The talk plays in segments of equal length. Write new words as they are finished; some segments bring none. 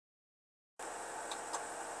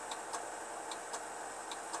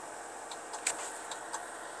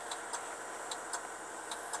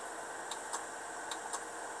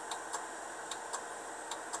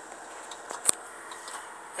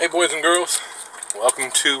Hey boys and girls, welcome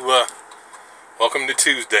to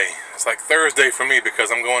Tuesday. It's like Thursday for me because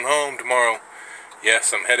I'm going home tomorrow.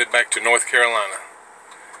 Yes, I'm headed back to North Carolina.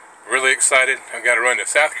 Really excited. I've got to run to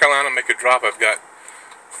South Carolina, make a drop. I've got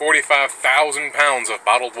 45,000 pounds of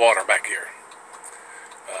bottled water back here.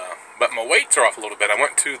 But my weights are off a little bit. I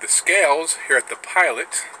went to the scales here at the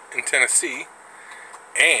Pilot in Tennessee,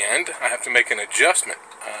 and I have to make an adjustment.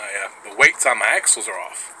 The weights on my axles are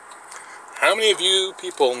off. How many of you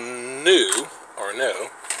people knew or know?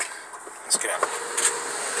 Let's get out.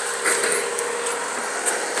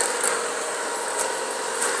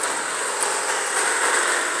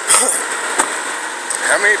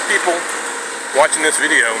 How many people watching this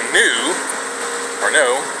video knew or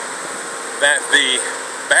know that the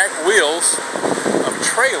back wheels of a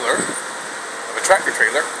tractor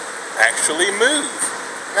trailer, actually move?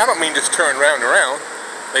 And I don't mean just turn round and around.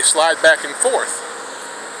 They slide back and forth.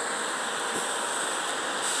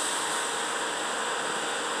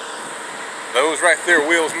 Those right there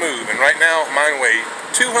wheels move, and right now mine weigh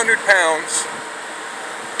 200 pounds.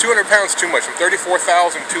 200 pounds too much. I'm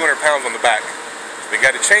 34,200 pounds on the back. We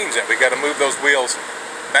got to change that. We got to move those wheels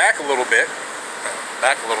back a little bit,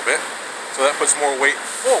 so that puts more weight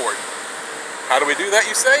forward. How do we do that,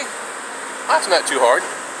 you say? That's not too hard.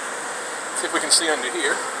 Let's see if we can see under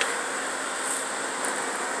here.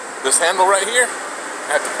 This handle right here,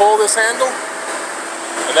 I have to pull this handle,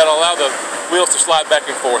 and that'll allow the wheels to slide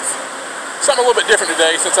back and forth. Something a little bit different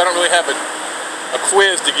today, since I don't really have a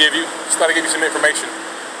quiz to give you. Just thought I'd give you some information.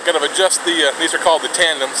 Got to adjust these are called the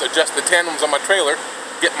tandems, adjust the tandems on my trailer,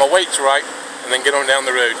 get my weights right, and then get on down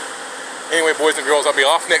the road. Anyway, boys and girls, I'll be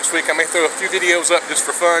off next week. I may throw a few videos up just for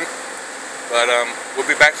fun, but we'll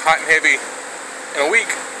be back hot and heavy in a week.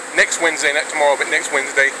 Next Wednesday, not tomorrow, but next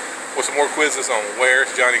Wednesday, with some more quizzes on Where's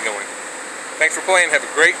Johnny Going. Thanks for playing. Have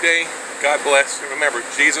a great day. God bless. And remember,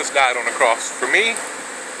 Jesus died on the cross for me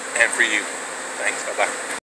and for you. Thanks. Bye-bye.